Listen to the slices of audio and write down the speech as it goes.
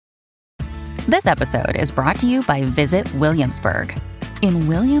This episode is brought to you by Visit Williamsburg. In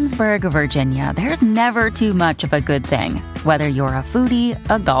Williamsburg, Virginia, there's never too much of a good thing. Whether you're a foodie,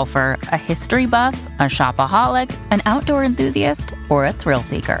 a golfer, a history buff, a shopaholic, an outdoor enthusiast, or a thrill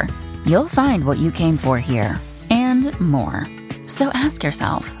seeker, you'll find what you came for here and more. So ask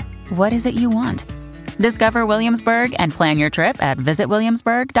yourself, what is it you want? Discover Williamsburg and plan your trip at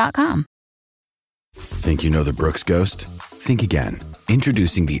visitwilliamsburg.com. Think you know the Brooks Ghost? Think again.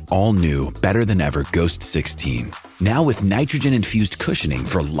 Introducing the all-new, better-than-ever Ghost 16. Now with nitrogen-infused cushioning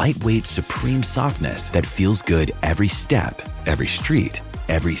for lightweight, supreme softness that feels good every step, every street,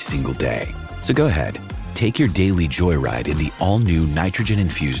 every single day. So go ahead, take your daily joyride in the all-new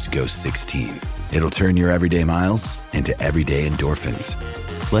nitrogen-infused Ghost 16. It'll turn your everyday miles into everyday endorphins.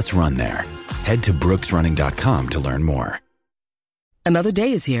 Let's run there. Head to brooksrunning.com to learn more. Another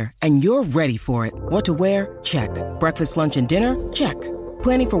day is here, and you're ready for it. What to wear? Check. Breakfast, lunch, and dinner? Check.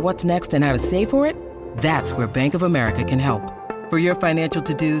 Planning for what's next and how to save for it? That's where Bank of America can help. For your financial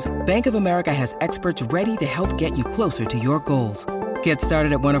to-dos, Bank of America has experts ready to help get you closer to your goals. Get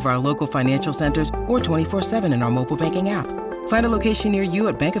started at one of our local financial centers or 24/7 in our mobile banking app. Find a location near you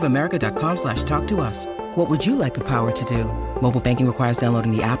at bankofamerica.com/talktous. What would you like the power to do? Mobile banking requires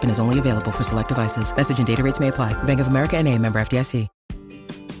downloading the app and is only available for select devices. Message and data rates may apply. Bank of America N.A., member FDIC.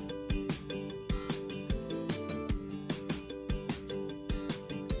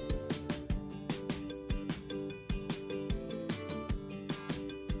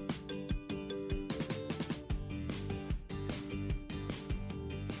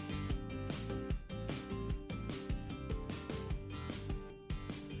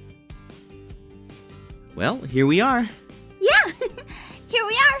 Well, here we are. Yeah, here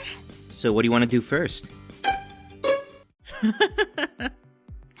we are. So what do you want to do first?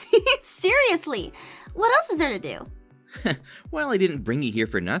 Seriously, what else is there to do? Well, I didn't bring you here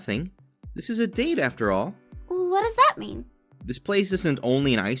for nothing. This is a date after all. What does that mean? This place isn't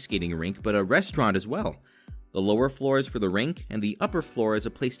only an ice skating rink, but a restaurant as well. The lower floor is for the rink, and the upper floor is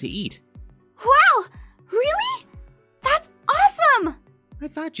a place to eat. Wow! Really? That's awesome! I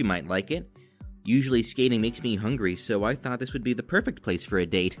thought you might like it. Usually skating makes me hungry, so I thought this would be the perfect place for a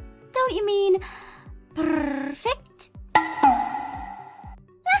date. Don't you mean perfect? I'm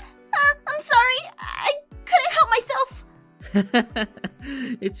sorry. I couldn't help myself.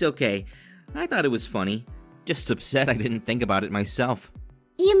 It's okay. I thought it was funny. Just upset I didn't think about it myself.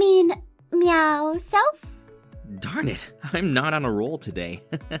 You mean meow self? Darn it, I'm not on a roll today.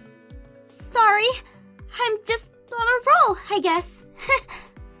 Sorry. I'm just on a roll, I guess.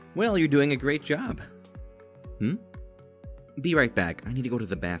 Well, you're doing a great job. Be right back. I need to go to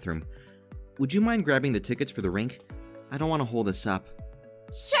the bathroom. Would you mind grabbing the tickets for the rink? I don't want to hold this up.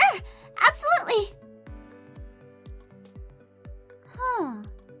 Sure, absolutely. I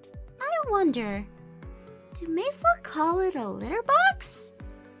wonder, do Mayfall call it a litter box?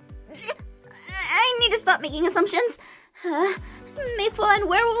 I need to stop making assumptions. Mayfall and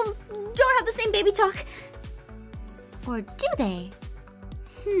werewolves don't have the same baby talk. Or do they?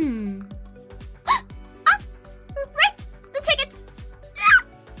 Right! The tickets! Ah!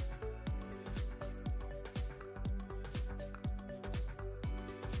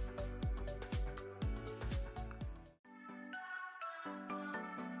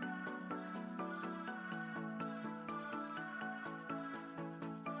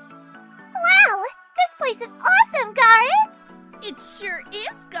 Wow! This place is awesome, Gareth! It sure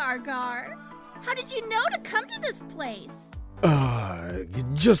is, Gargar. How did you know to come to this place?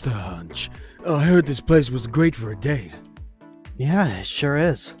 Just a hunch. I heard this place was great for a date. Yeah, it sure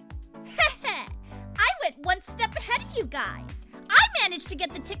is. I went one step ahead of you guys. I managed to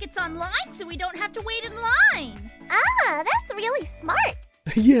get the tickets online so we don't have to wait in line. Ah, that's really smart.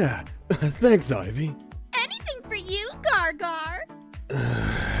 Yeah, thanks, Ivy. Anything for you, Gargar.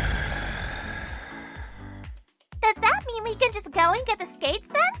 Does that mean we can just go and get the skates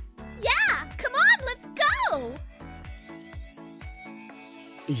then? Yeah, come on, let's go.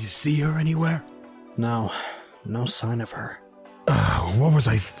 You see her anywhere? No sign of her. What was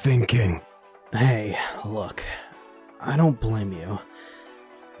I thinking? Hey, look, I don't blame you.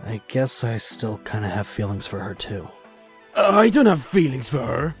 I guess I still kind of have feelings for her too. I don't have feelings for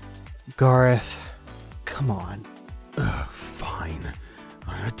her. Gareth, come on. Fine.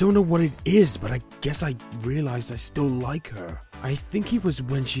 I don't know what it is, but I guess I realized I still like her. I think it was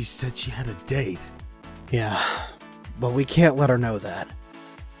when she said she had a date. Yeah, but we can't let her know that.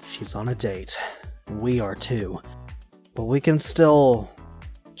 She's on a date. We are too. But we can still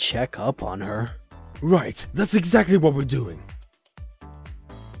check up on her. Right, that's exactly what we're doing.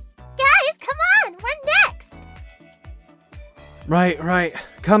 Guys, come on, we're next! Right,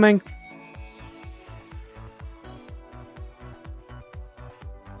 coming.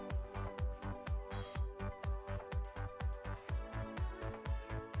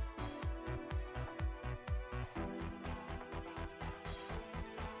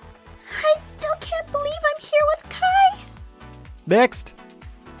 Next!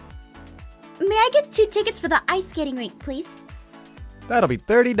 May I get 2 tickets for the ice skating rink, please? That'll be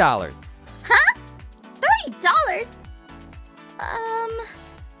 $30. Huh? $30?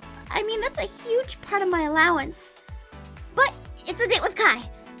 I mean, that's a huge part of my allowance. But it's a date with Kai,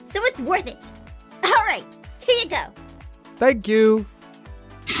 so it's worth it. All right, here you go. Thank you.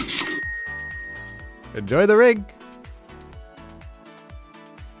 Enjoy the rink.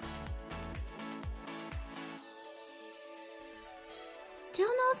 Still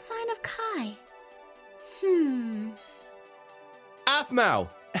no sign of Kai. Aphmau!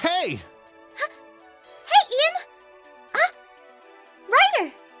 Hey! Hey, Ian!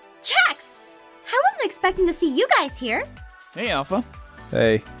 Ryder! Jax! I wasn't expecting to see you guys here. Hey, Alpha.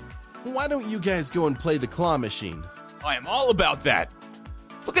 Hey. Why don't you guys go and play the claw machine? I am all about that.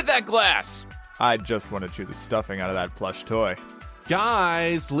 Look at that glass. I just want to chew the stuffing out of that plush toy.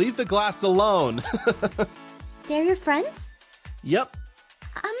 Guys, leave the glass alone. They're your friends? Yep.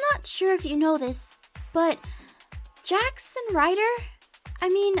 I'm not sure if you know this, but Jax and Ryder, I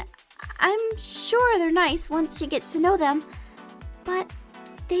mean, I'm sure they're nice once you get to know them, but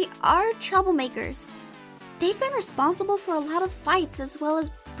they are troublemakers. They've been responsible for a lot of fights as well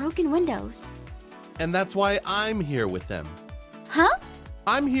as broken windows. And that's why I'm here with them. Huh?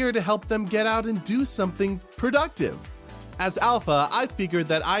 I'm here to help them get out and do something productive. As Alpha, I figured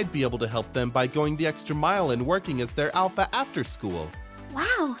that I'd be able to help them by going the extra mile and working as their Alpha after school.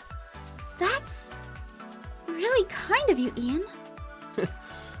 Wow, that's really kind of you, Ian.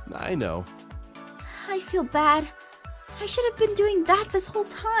 I know. I feel bad. I should have been doing that this whole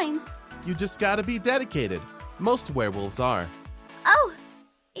time. You just gotta be dedicated. Most werewolves are. Oh,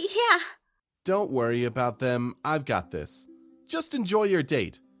 yeah. Don't worry about them. I've got this. Just enjoy your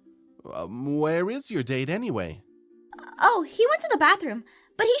date. Where is your date anyway? Oh, he went to the bathroom,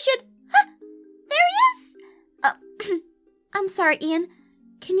 but he should... Huh, there he is! I'm sorry, Ian.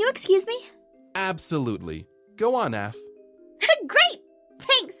 Can you excuse me? Absolutely. Go on, Aph. Great!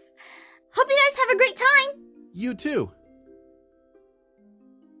 Thanks. Hope you guys have a great time. You too.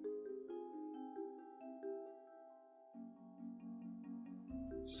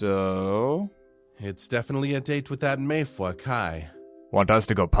 So? It's definitely a date with that Mayfua Kai. Want us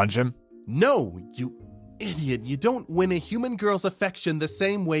to go punch him? No, you idiot. You don't win a human girl's affection the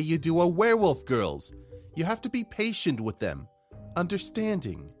same way you do a werewolf girl's. You have to be patient with them.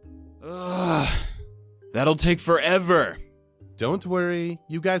 Understanding. That'll take forever. Don't worry,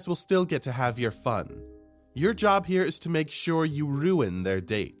 you guys will still get to have your fun. Your job here is to make sure you ruin their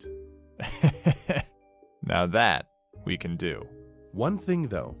date. Now that we can do. One thing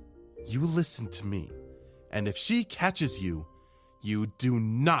though, you listen to me. And if she catches you, you do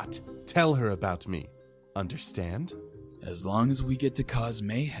not tell her about me. Understand? As long as we get to cause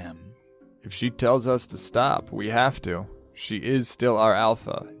mayhem. If she tells us to stop, we have to. She is still our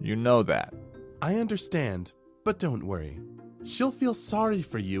Alpha. You know that. I understand, but don't worry. She'll feel sorry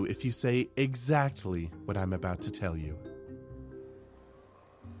for you if you say exactly what I'm about to tell you.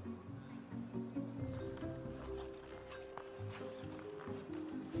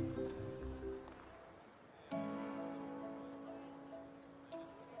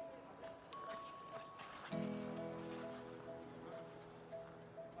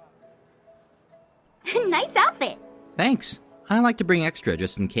 Nice outfit. Thanks. I like to bring extra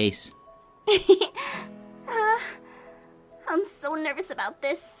just in case. I'm so nervous about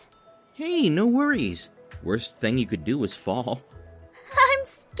this. Hey, no worries. Worst thing you could do was fall. I'm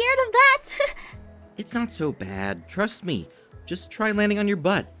scared of that. It's not so bad. Trust me. Just try landing on your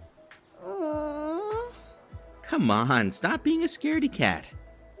butt. Come on, stop being a scaredy cat.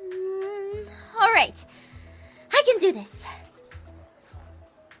 All right. I can do this.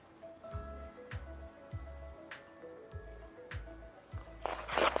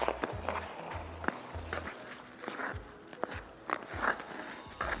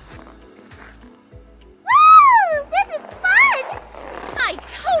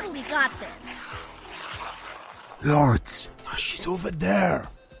 Got this. Lords, she's over there.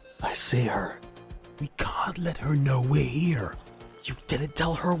 I see her. We can't let her know we're here. You didn't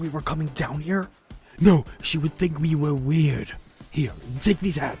tell her we were coming down here? No, she would think we were weird. Here, take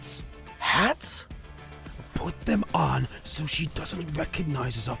these hats. Hats? Put them on so she doesn't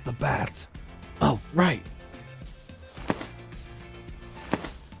recognize us off the bat. Oh, right.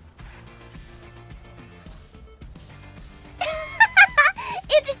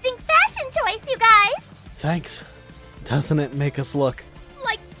 Interesting fashion choice, you guys. Thanks. Doesn't it make us look...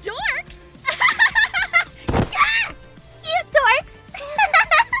 like dorks? Yeah! Cute dorks.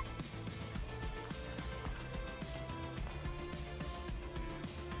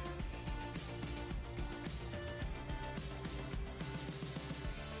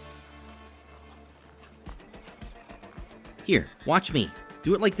 Here, watch me.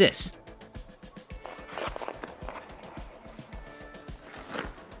 Do it like this.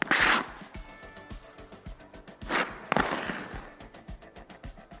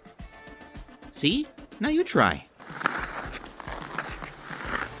 See? Now you try.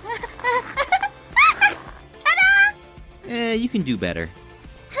 Ta-da! You can do better.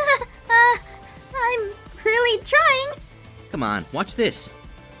 I'm really trying. Come on, watch this.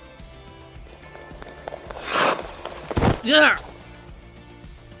 Yeah.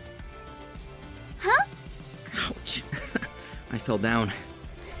 Huh? Ouch. I fell down.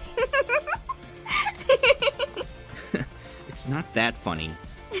 It's not that funny.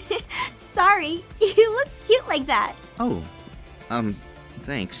 Sorry, you look cute like that. Oh,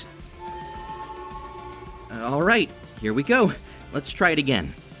 thanks. All right, here we go. Let's try it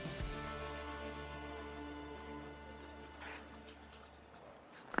again.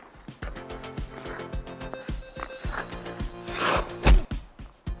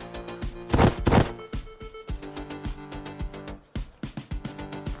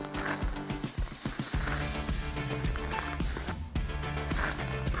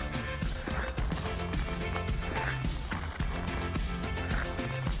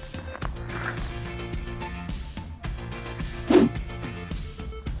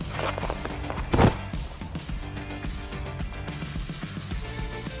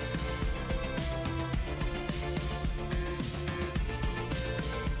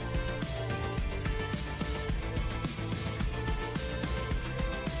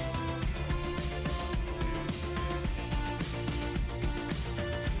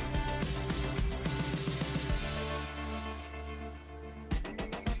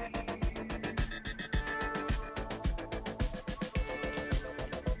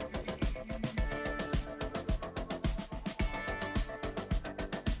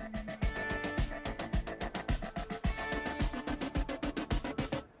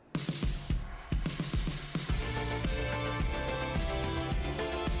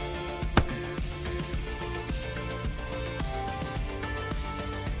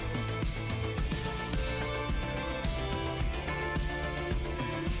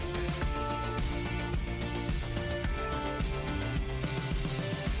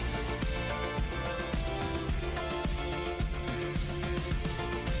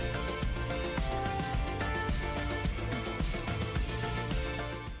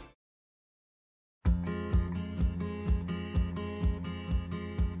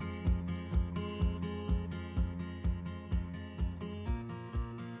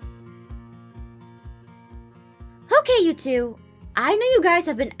 Okay, you two. I know you guys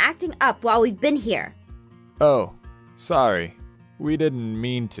have been acting up while we've been here. Oh, sorry. We didn't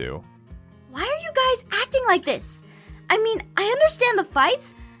mean to. Why are you guys acting like this? I mean, I understand the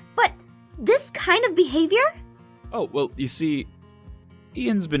fights, but this kind of behavior? Oh, well, you see,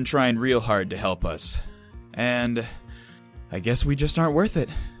 Ian's been trying real hard to help us. And I guess we just aren't worth it.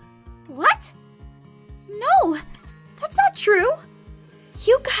 What? No, that's not true.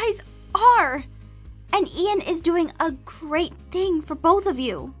 You guys are. And Ian is doing a great thing for both of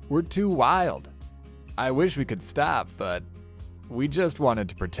you. We're too wild. I wish we could stop, but we just wanted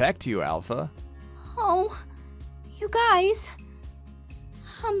to protect you, Alpha. Oh, you guys.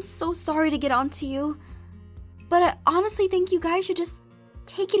 I'm so sorry to get on to you, but I honestly think you guys should just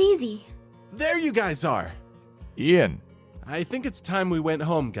take it easy. There you guys are. Ian. I think it's time we went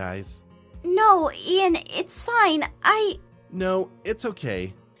home, guys. No, Ian, it's fine. No, it's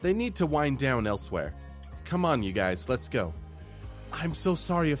okay. They need to wind down elsewhere. Come on, you guys, let's go. I'm so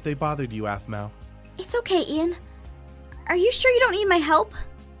sorry if they bothered you, Aphmau. It's okay, Ian. Are you sure you don't need my help?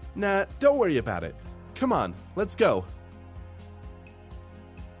 Nah, don't worry about it. Come on, let's go.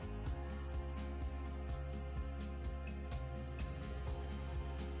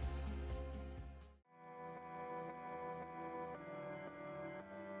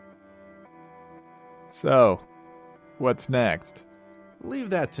 So, what's next? Leave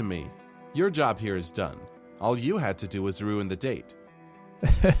that to me. Your job here is done. All you had to do was ruin the date.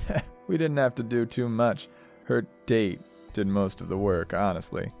 We didn't have to do too much. Her date did most of the work,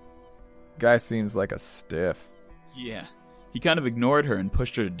 honestly. Guy seems like a stiff. Yeah, he kind of ignored her and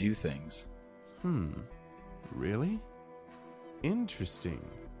pushed her to do things. Really? Interesting.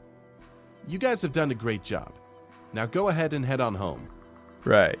 You guys have done a great job. Now go ahead and head on home.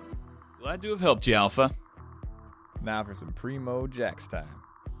 Right. Glad to have helped you, Alpha. Now for some Primo Jax time.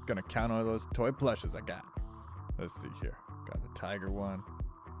 Gonna count all those toy plushes I got. Let's see here. Got the tiger one.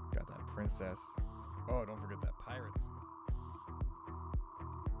 Got that princess. Oh, don't forget that pirates.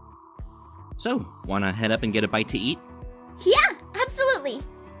 So, wanna head up and get a bite to eat? Yeah, absolutely.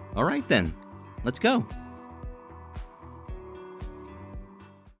 All right then. Let's go.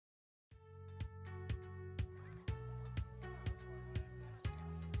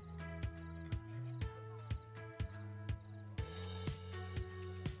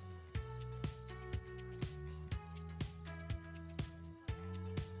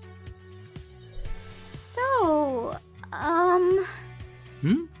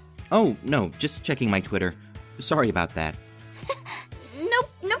 Oh, no, just checking my Twitter. Sorry about that.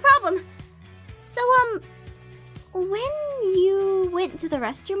 No problem. So, when you went to the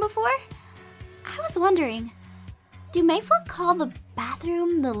restroom before, I was wondering, do Mayfoot call the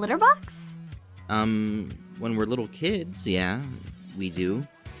bathroom the litter box? When we're little kids, yeah, we do.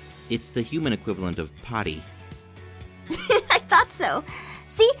 It's the human equivalent of potty. I thought so.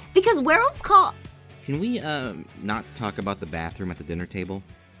 See, because werewolves call... Can we, not talk about the bathroom at the dinner table?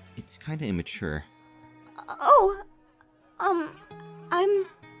 It's kinda immature. Oh, I'm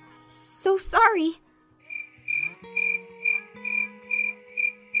so sorry.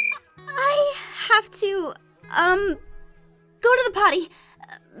 I have to, go to the potty.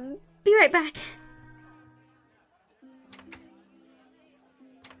 Be right back.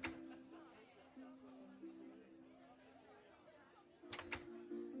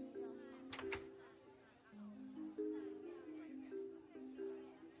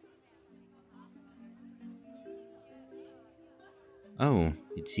 Oh,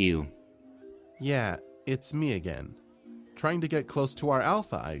 it's you. Yeah, it's me again. Trying to get close to our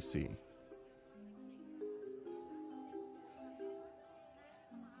alpha, I see.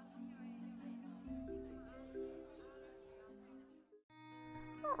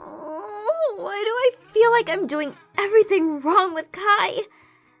 Oh, why do I feel like I'm doing everything wrong with Kai?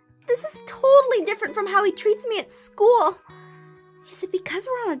 This is totally different from how he treats me at school. Is it because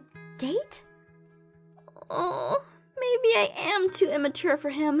we're on a date? Oh, maybe I am too immature for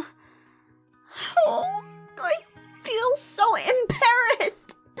him. Oh, I feel so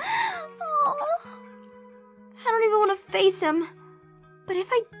embarrassed. Oh, I don't even want to face him. But if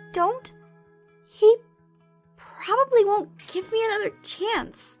I don't, he probably won't give me another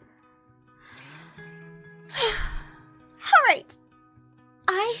chance. All right.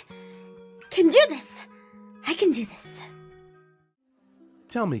 I can do this. I can do this.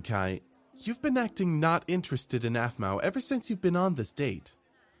 Tell me, Kai, you've been acting not interested in Aphmau ever since you've been on this date.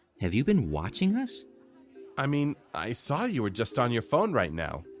 Have you been watching us? I mean, I saw you were just on your phone right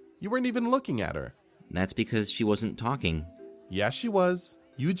now. You weren't even looking at her. That's because she wasn't talking. Yeah, she was.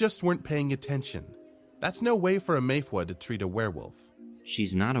 You just weren't paying attention. That's no way for a Mayfwa to treat a werewolf.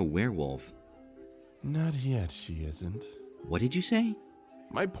 She's not a werewolf. Not yet, she isn't. What did you say?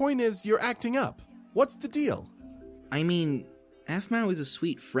 My point is, you're acting up. What's the deal? I mean, Aphmau is a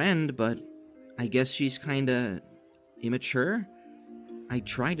sweet friend, but I guess she's kinda immature. I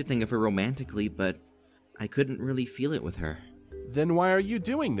tried to think of her romantically, but I couldn't really feel it with her. Then why are you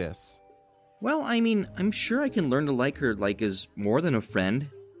doing this? Well, I mean, I'm sure I can learn to like her as more than a friend.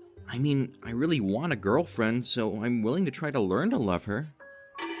 I mean, I really want a girlfriend, so I'm willing to try to learn to love her.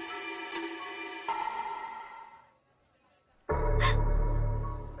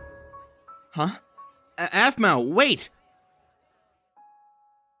 Huh? Aphmau, wait!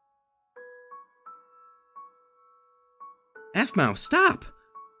 Aphmau, stop!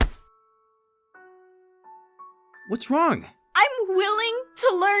 What's wrong? I'm willing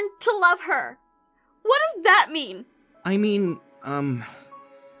to learn to love her. What does that mean? I mean,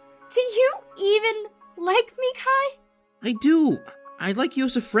 Do you even like me, Kai? I do. I like you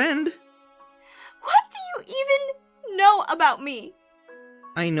as a friend. What do you even know about me?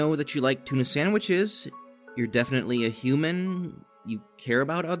 I know that you like tuna sandwiches. You're definitely a human. You care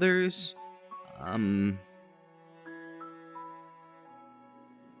about others. Kai?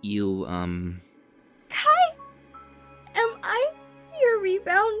 Am I your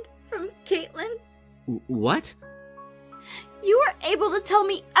rebound from Caitlin? What? You were able to tell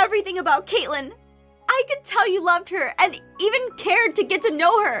me everything about Caitlin. I could tell you loved her and even cared to get to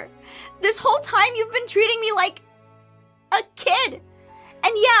know her. This whole time you've been treating me like a kid.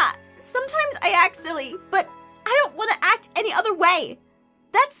 And yeah, sometimes I act silly, but I don't want to act any other way.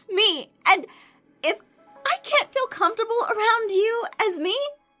 That's me. And if I can't feel comfortable around you as me,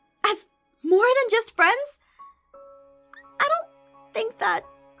 as more than just friends, I don't think that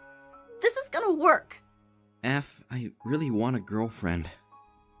this is gonna work. I really want a girlfriend.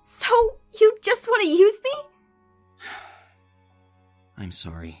 So, you just want to use me? I'm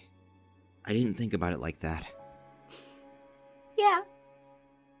sorry. I didn't think about it like that. Yeah,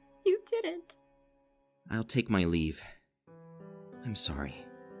 you didn't. I'll take my leave. I'm sorry.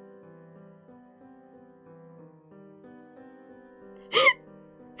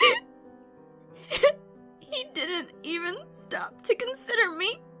 He didn't even stop to consider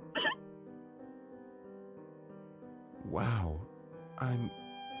me. Wow. I'm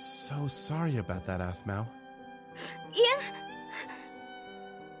so sorry about that, Aphmau. Ian?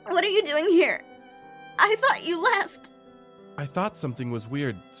 What are you doing here? I thought you left. I thought something was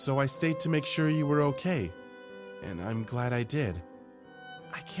weird, so I stayed to make sure you were okay. And I'm glad I did.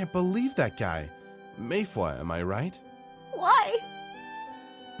 I can't believe that guy. Mayfwa, am I right? Why?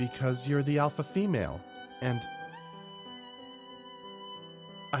 Because you're the alpha female, and...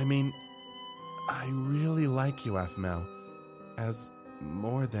 I mean, I really like you, Aphmau, as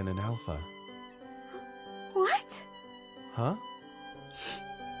more than an alpha. What? Huh?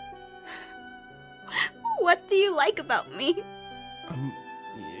 What do you like about me?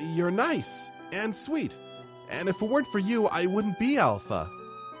 You're nice and sweet. And if it weren't for you, I wouldn't be alpha.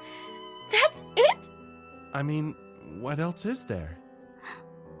 That's it? I mean, what else is there?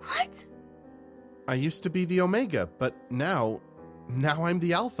 What? I used to be the Omega, but now I'm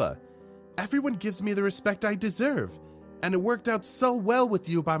the Alpha. Everyone gives me the respect I deserve, and it worked out so well with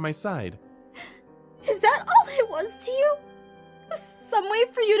you by my side. Is that all it was to you? Some way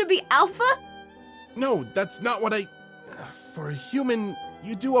for you to be Alpha? No, that's not what I... For a human,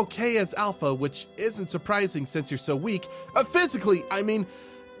 you do okay as Alpha, which isn't surprising since you're so weak. Physically, I mean,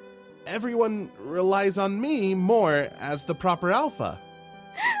 everyone relies on me more as the proper Alpha.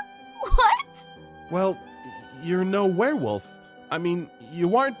 What? Well, you're no werewolf. I mean,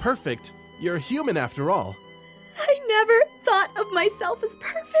 you aren't perfect. You're human after all. I never thought of myself as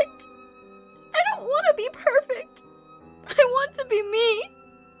perfect. I don't want to be perfect. I want to be me.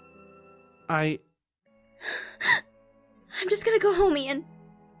 I'm just gonna go home, Ian.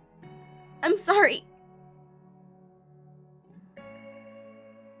 I'm sorry.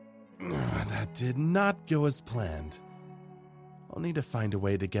 That did not go as planned. I'll need to find a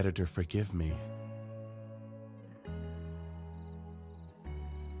way to get her to forgive me.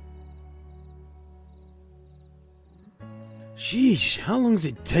 Sheesh, how long does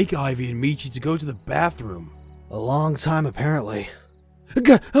it take Ivy and Michi to go to the bathroom? A long time, apparently.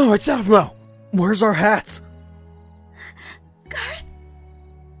 Oh, it's Aphmau! Where's our hats? Garth?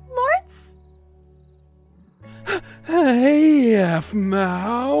 Lawrence? Hey,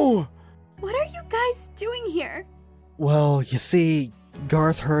 Aphmau! What are you guys doing here? Well, you see,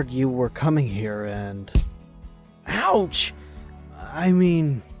 Garth heard you were coming here and... Ouch! I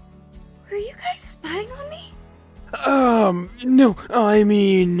mean... Were you guys spying on me? No, I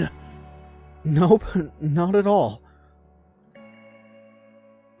mean... Nope, not at all.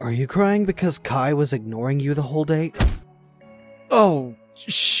 Are you crying because Kai was ignoring you the whole day? Oh,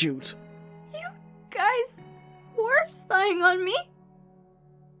 shoot. You guys were spying on me?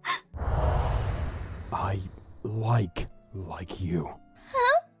 I like you.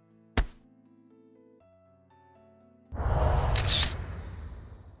 Huh?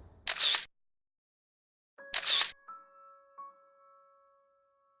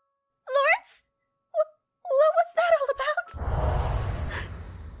 Lawrence? What was that all about?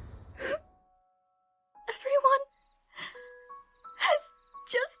 Everyone has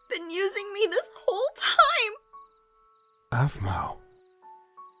just been using me this whole time. Aphmau.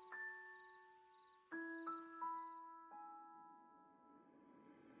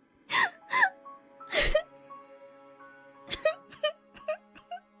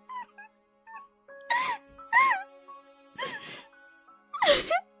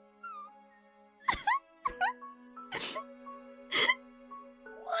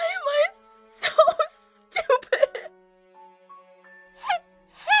 Why am I so stupid?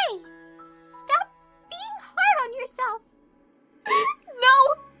 Hey! Stop being hard on yourself. No!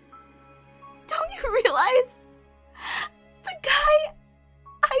 Don't you realize? The guy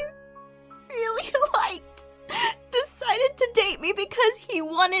I really liked decided to date me because he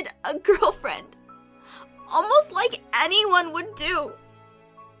wanted a girlfriend. Almost like anyone would do.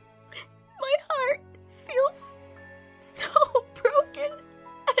 My heart feels so broken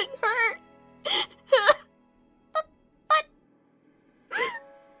and hurt. but...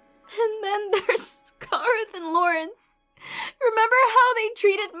 And then there's Garth and Lawrence. Remember how they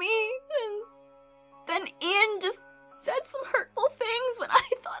treated me? And then Ian just said some hurtful things when I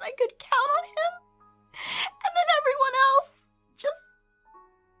thought I could count on him. And then everyone else, just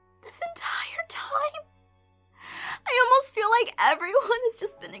this entire time. I almost feel like everyone has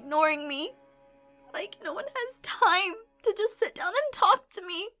just been ignoring me. Like no one has time to just sit down and talk to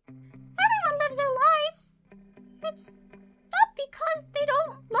me. Everyone lives their lives. It's not because they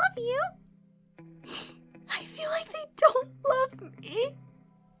don't love you. I feel like they don't love me.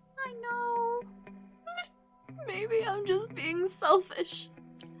 I know. Maybe I'm just being selfish.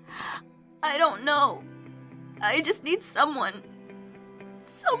 I don't know. I just need someone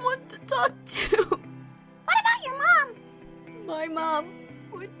to talk to. What about your mom? My mom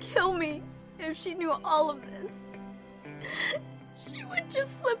would kill me if she knew all of this. She would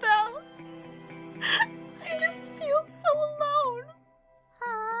just flip out. I just feel so alone.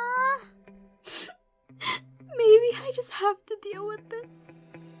 Maybe I just have to deal with this.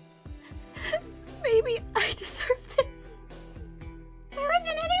 Maybe I deserve this. There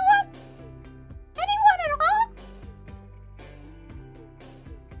isn't anyone? Anyone at all?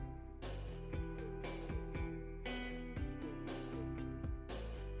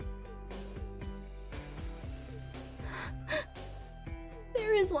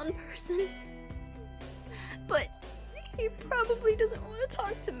 There is one person. But he probably doesn't want to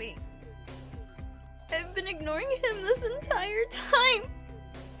talk to me. I've been ignoring him this entire time.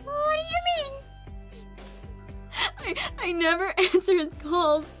 What do you mean? I never answer his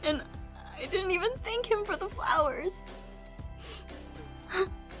calls, and I didn't even thank him for the flowers.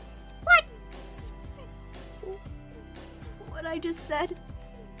 What? What I just said.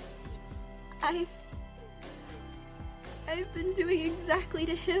 I've been doing exactly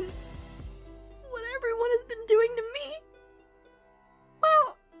to him what everyone has been doing to me.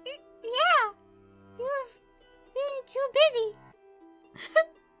 Well, yeah. You've been too busy.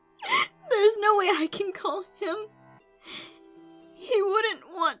 There's no way I can call him. He wouldn't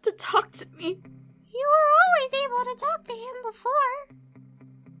want to talk to me. You were always able to talk to him before.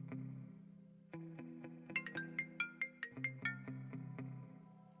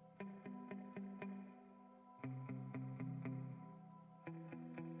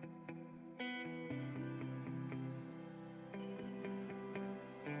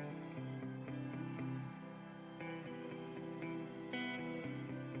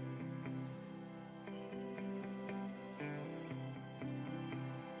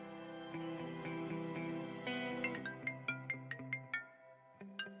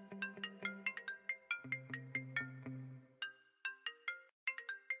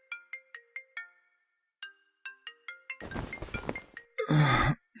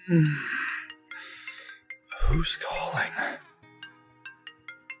 Who's calling?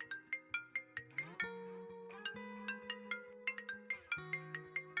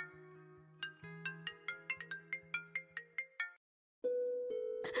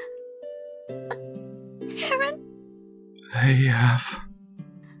 Aaron? Hey, Af.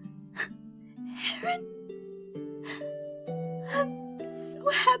 Aaron? I'm so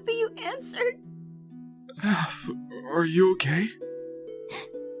happy you answered. Af, are you okay?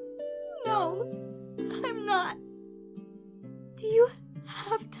 No, I'm not. Do you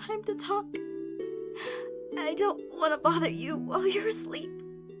have time to talk? I don't want to bother you while you're asleep.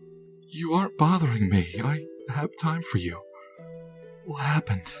 You aren't bothering me. I have time for you. What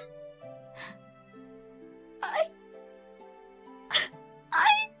happened?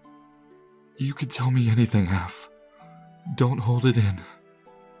 You can tell me anything, Af. Don't hold it in.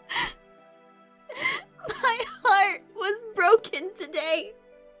 My heart was broken today.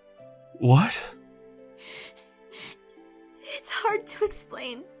 What? It's hard to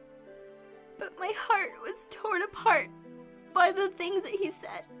explain, but my heart was torn apart by the things that he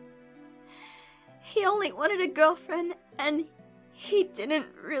said. He only wanted a girlfriend, and he didn't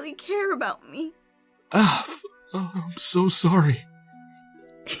really care about me. Af, I'm so sorry.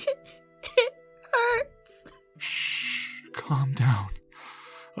 It hurts. Shh, calm down.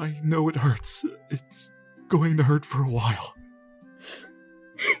 I know it hurts. It's going to hurt for a while.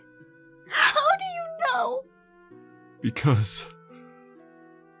 How do you know? Because...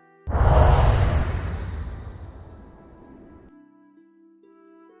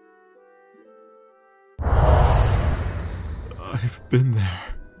 I've been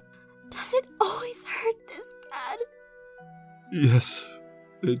there. Does it always hurt this bad? Yes,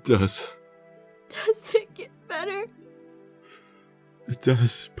 it does. Does it get better? It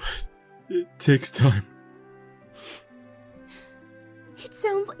does, but it takes time. It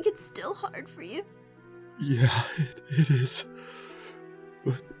sounds like it's still hard for you. Yeah, it is.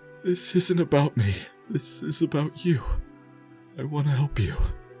 But this isn't about me. This is about you. I want to help you.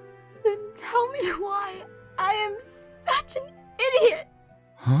 Then tell me why I am such an idiot.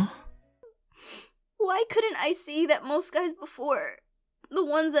 Huh? Why couldn't I see that most guys before, the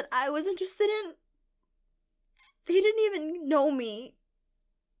ones that I was interested in, they didn't even know me.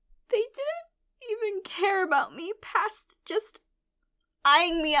 They didn't even care about me past just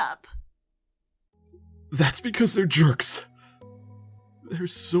eyeing me up. That's because they're jerks.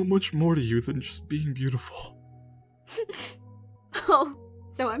 There's so much more to you than just being beautiful. Oh,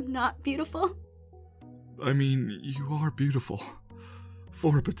 so I'm not beautiful? I mean, you are beautiful.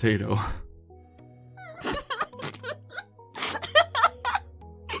 For a potato.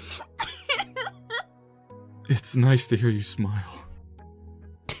 It's nice to hear you smile.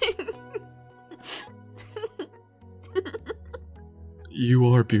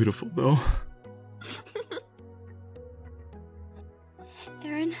 You are beautiful, though.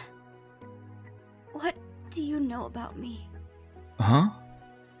 Aaron, what do you know about me? Huh?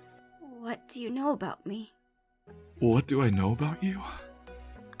 What do you know about me? What do I know about you?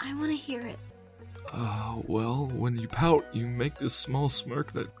 I want to hear it. Well, when you pout, you make this small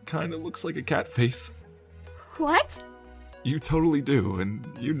smirk that kinda looks like a cat face. What? You totally do, and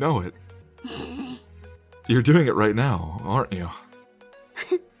you know it. You're doing it right now, aren't you?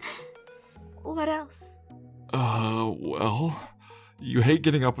 What else? Well, you hate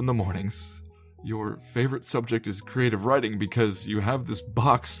getting up in the mornings. Your favorite subject is creative writing because you have this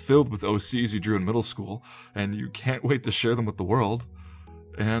box filled with OCs you drew in middle school, and you can't wait to share them with the world.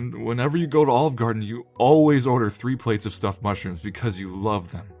 And whenever you go to Olive Garden, you always order 3 plates of stuffed mushrooms because you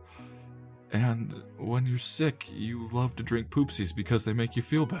love them. And when you're sick, you love to drink poopsies because they make you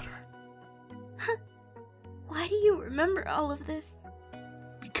feel better. Why do you remember all of this?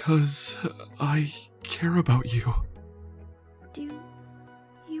 Because I care about you. Do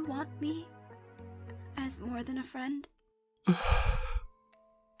you want me as more than a friend?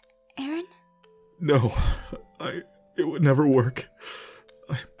 Aaron? No, it would never work.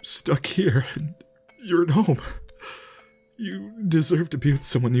 I'm stuck here, and you're at home. You deserve to be with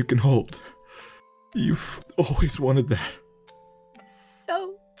someone you can hold. You've always wanted that.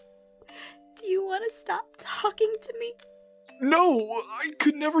 So, do you want to stop talking to me? No, I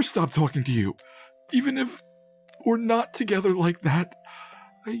could never stop talking to you. Even if we're not together like that,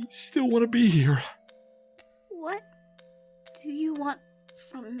 I still want to be here. What do you want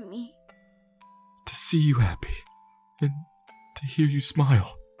from me? To see you happy, and to hear you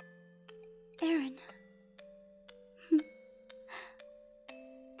smile. Aaron.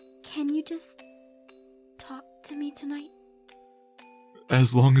 Can you just talk to me tonight?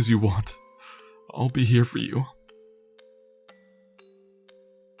 As long as you want. I'll be here for you.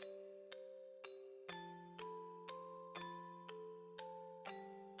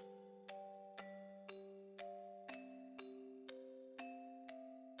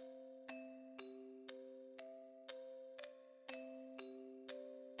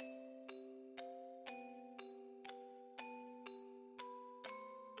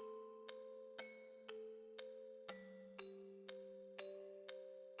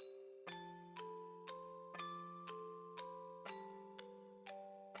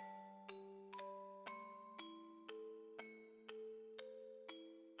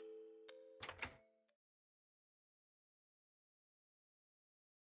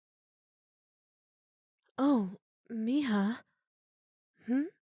 Oh, Miha.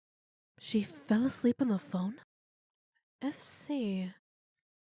 She fell asleep on the phone? FC.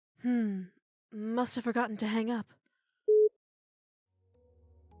 Must have forgotten to hang up.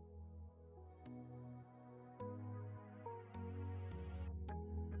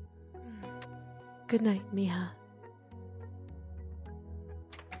 Good night, Miha.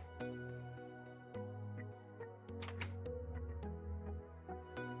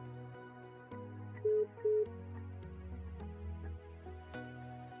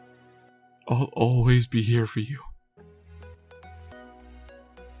 I'll always be here for you.